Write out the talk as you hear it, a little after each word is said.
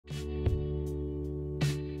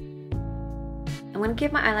I'm gonna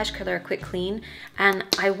give my eyelash curler a quick clean, and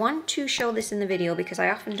I want to show this in the video because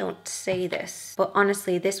I often don't say this, but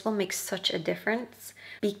honestly, this will make such a difference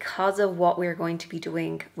because of what we're going to be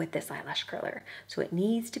doing with this eyelash curler. So it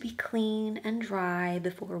needs to be clean and dry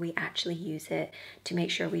before we actually use it to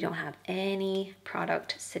make sure we don't have any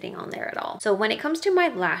product sitting on there at all. So when it comes to my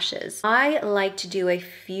lashes, I like to do a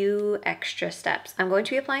few extra steps. I'm going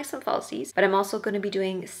to be applying some falsies, but I'm also going to be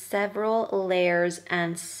doing several layers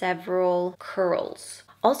and several curls.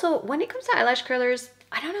 Also, when it comes to eyelash curlers,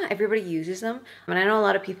 I don't know, everybody uses them. I mean, I know a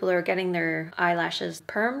lot of people are getting their eyelashes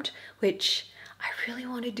permed, which I really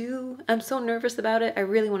want to do. I'm so nervous about it. I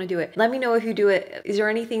really want to do it. Let me know if you do it. Is there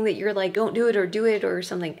anything that you're like, don't do it or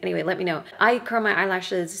something? Anyway, let me know. I curl my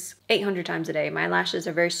eyelashes 800 times a day. My lashes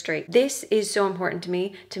are very straight. This is so important to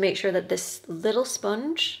me to make sure that this little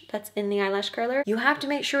sponge that's in the eyelash curler, you have to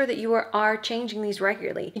make sure that you are changing these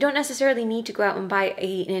regularly. You don't necessarily need to go out and buy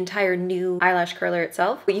an entire new eyelash curler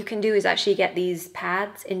itself. What you can do is actually get these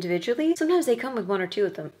pads individually. Sometimes they come with 1 or 2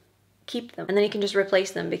 of them. Keep them, and then you can just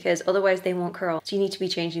replace them because otherwise they won't curl. So you need to be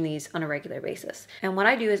changing these on a regular basis. And what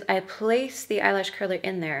I do is I place the eyelash curler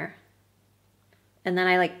in there and then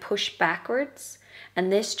I like push backwards,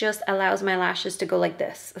 and this just allows my lashes to go like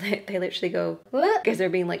this. They literally go because they're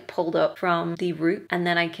being like pulled up from the root, and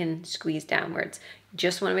then I can squeeze downwards.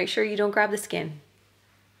 Just want to make sure you don't grab the skin.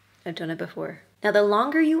 I've done it before. Now the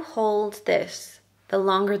longer you hold this, the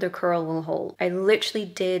longer the curl will hold. I literally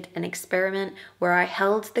did an experiment where I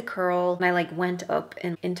held the curl and I like went up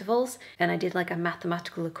in intervals, and I did like a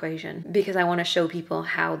mathematical equation because I want to show people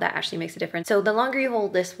how that actually makes a difference. So the longer you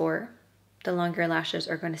hold this for, the longer your lashes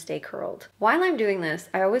are going to stay curled. While I'm doing this,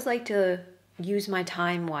 I always like to use my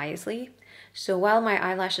time wisely. So while my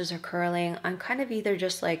eyelashes are curling, I'm kind of either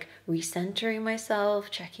just like recentering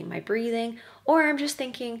myself, checking my breathing, or I'm just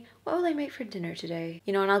thinking, what will I make for dinner today?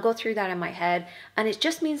 You know, and I'll go through that in my head. And it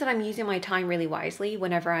just means that I'm using my time really wisely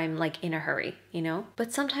whenever I'm like in a hurry, you know?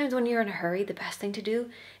 But sometimes when you're in a hurry, the best thing to do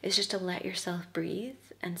is just to let yourself breathe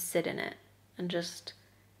and sit in it and just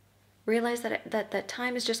realize that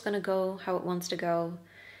time is just gonna go how it wants to go,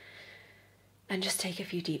 and just take a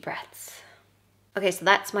few deep breaths. Okay, so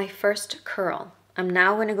that's my first curl. I'm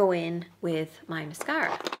now going to go in with my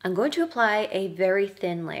mascara. I'm going to apply a very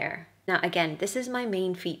thin layer. Now again, this is my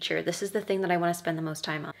main feature. This is the thing that I want to spend the most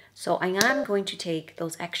time on. So I am going to take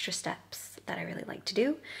those extra steps that I really like to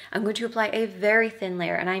do. I'm going to apply a very thin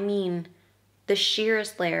layer, and I mean the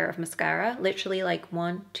sheerest layer of mascara, literally like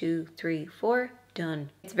 1, 2, 3, 4, done.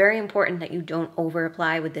 It's very important that you don't over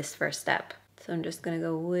apply with this first step. So I'm just going to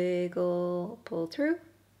go wiggle, pull through.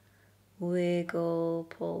 Wiggle,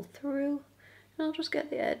 pull through, and I'll just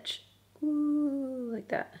get the edge, ooh, like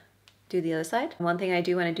that. Do the other side. One thing I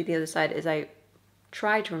do when I do the other side is I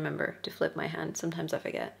try to remember to flip my hand. Sometimes I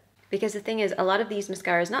forget. Because the thing is, a lot of these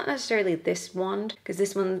mascaras, not necessarily this wand, because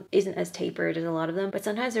this one isn't as tapered as a lot of them, but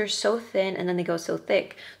sometimes they're so thin and then they go so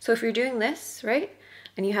thick. So if you're doing this, right,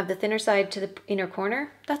 and you have the thinner side to the inner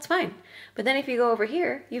corner, that's fine. But then if you go over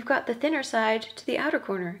here, you've got the thinner side to the outer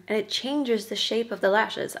corner, and it changes the shape of the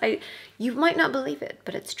lashes. You might not believe it,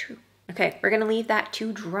 but it's true. Okay, we're gonna leave that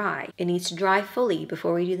to dry. It needs to dry fully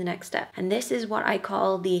before we do the next step. And this is what I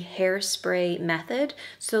call the hairspray method.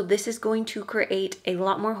 So this is going to create a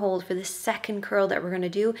lot more hold for the second curl that we're gonna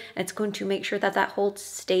do. And it's going to make sure that that hold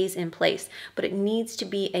stays in place, but it needs to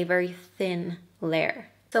be a very thin layer.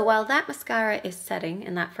 So while that mascara is setting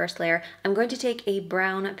in that first layer, I'm going to take a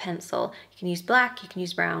brown pencil. You can use black, you can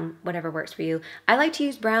use brown, whatever works for you. I like to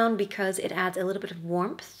use brown because it adds a little bit of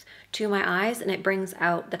warmth to my eyes, and it brings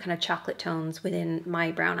out the kind of chocolate tones within my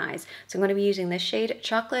brown eyes. So I'm going to be using this shade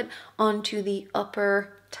Chocolate onto the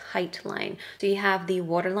upper tight line. So you have the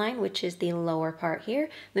waterline, which is the lower part here.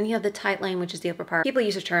 Then you have the tight line, which is the upper part. People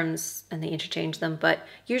use the terms and they interchange them, but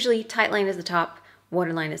usually tight line is the top,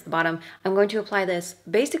 waterline is the bottom. I'm going to apply this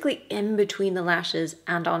basically in between the lashes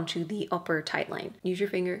and onto the upper tight line. Use your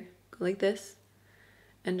finger, go like this,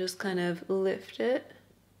 and just kind of lift it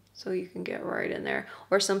so you can get right in there.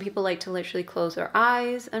 Or some people like to literally close their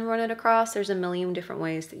eyes and run it across. There's a million different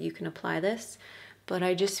ways that you can apply this, but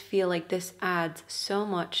I just feel like this adds so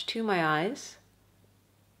much to my eyes.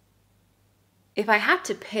 If I had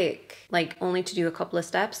to pick, like only to do a couple of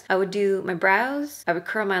steps, I would do my brows, I would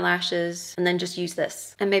curl my lashes, and then just use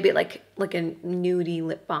this. And maybe like a nudie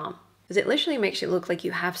lip balm. Because it literally makes it look like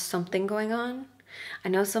you have something going on. I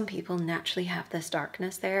know some people naturally have this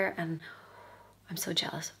darkness there, and I'm so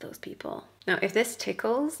jealous of those people. Now, if this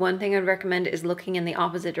tickles, one thing I'd recommend is looking in the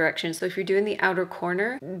opposite direction. So if you're doing the outer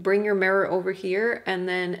corner, bring your mirror over here, and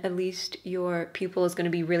then at least your pupil is going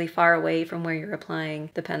to be really far away from where you're applying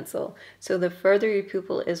the pencil. So the further your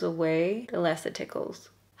pupil is away, the less it tickles.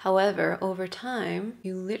 However, over time,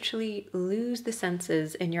 you literally lose the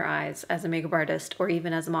senses in your eyes as a makeup artist or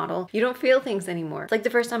even as a model. You don't feel things anymore. Like the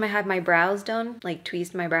first time I had my brows done, like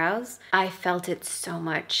tweezed my brows, I felt it so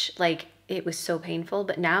much. Like it was so painful,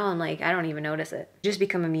 but now I'm like, I don't even notice it. Just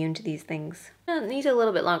become immune to these things. It needs a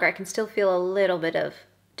little bit longer. I can still feel a little bit of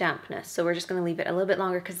dampness, so we're just going to leave it a little bit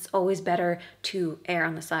longer because it's always better to err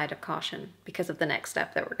on the side of caution because of the next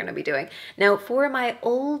step that we're going to be doing. Now, for my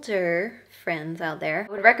older friends out there,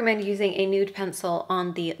 I would recommend using a nude pencil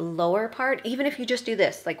on the lower part, even if you just do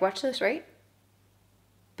this. Like, watch this, right?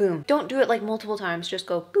 Boom. Don't do it like multiple times, just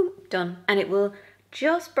go boom, done. And it will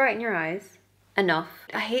just brighten your eyes enough.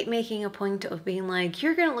 I hate making a point of being like,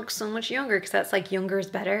 you're gonna look so much younger because that's like younger is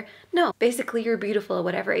better. No, basically you're beautiful at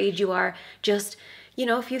whatever age you are. Just, you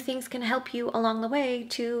know, a few things can help you along the way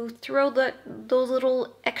to throw those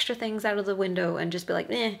little extra things out of the window and just be like,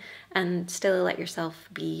 eh, and still let yourself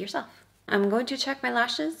be yourself. I'm going to check my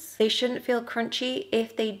lashes. They shouldn't feel crunchy.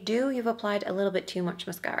 If they do, you've applied a little bit too much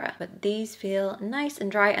mascara, but these feel nice and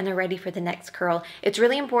dry and they're ready for the next curl. It's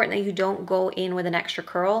really important that you don't go in with an extra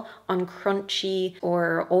curl on crunchy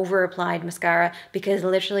or over applied mascara because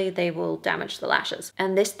literally they will damage the lashes.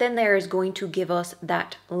 And this thin layer is going to give us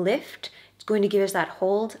that lift. It's going to give us that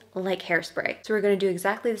hold like hairspray. So we're going to do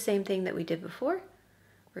exactly the same thing that we did before.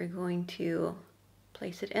 We're going to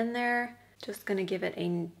place it in there. Just gonna give it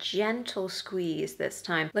a gentle squeeze this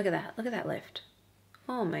time. Look at that lift.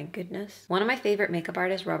 Oh my goodness. One of my favorite makeup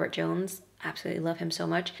artists, Robert Jones, absolutely love him so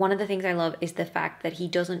much. One of the things I love is the fact that he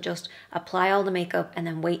doesn't just apply all the makeup and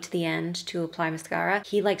then wait to the end to apply mascara.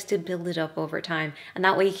 He likes to build it up over time, and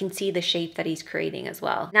that way you can see the shape that he's creating as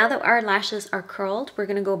well. Now that our lashes are curled, we're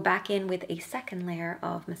gonna go back in with a second layer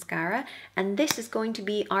of mascara, and this is going to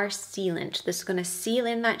be our sealant. This is gonna seal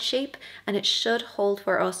in that shape, and it should hold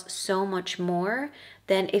for us so much more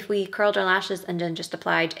than if we curled our lashes and then just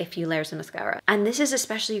applied a few layers of mascara. And this is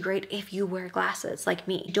especially great if you wear glasses like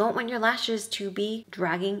me. You don't want your lashes to be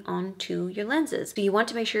dragging onto your lenses. So you want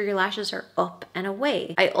to make sure your lashes are up and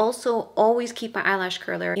away. I also always keep my eyelash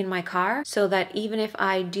curler in my car so that even if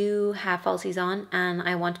I do have falsies on and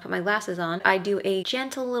I want to put my glasses on, I do a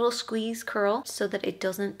gentle little squeeze curl so that it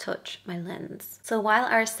doesn't touch my lens. So while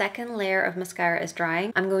our second layer of mascara is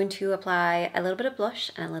drying, I'm going to apply a little bit of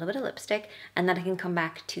blush and a little bit of lipstick, and then I can come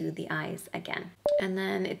back to the eyes again. And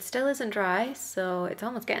then it still isn't dry, so it's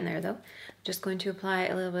almost getting there though. Just going to apply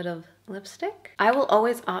a little bit of lipstick. I will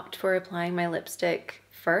always opt for applying my lipstick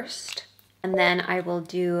first, and then I will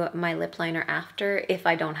do my lip liner after if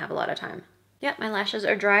I don't have a lot of time. Yep, my lashes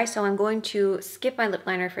are dry, so I'm going to skip my lip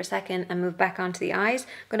liner for a second and move back onto the eyes.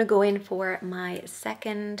 I'm gonna go in for my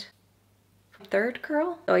third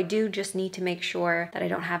curl. So I do just need to make sure that I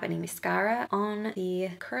don't have any mascara on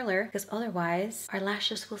the curler, because otherwise our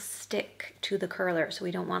lashes will stick to the curler, so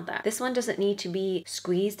we don't want that. This one doesn't need to be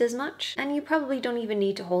squeezed as much, and you probably don't even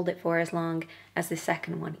need to hold it for as long as the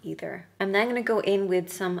second one either. I'm then gonna go in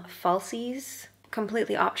with some falsies.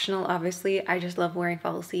 Completely optional, obviously. I just love wearing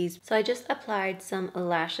falsies. So I just applied some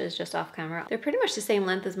lashes just off camera. They're pretty much the same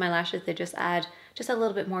length as my lashes. They just add just a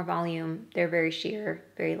little bit more volume. They're very sheer,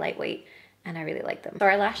 very lightweight, and I really like them. So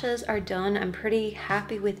our lashes are done. I'm pretty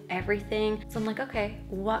happy with everything. So I'm like, okay,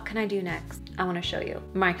 what can I do next? I wanna show you.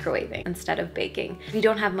 Microwaving instead of baking. If you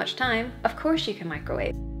don't have much time, of course you can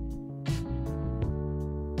microwave.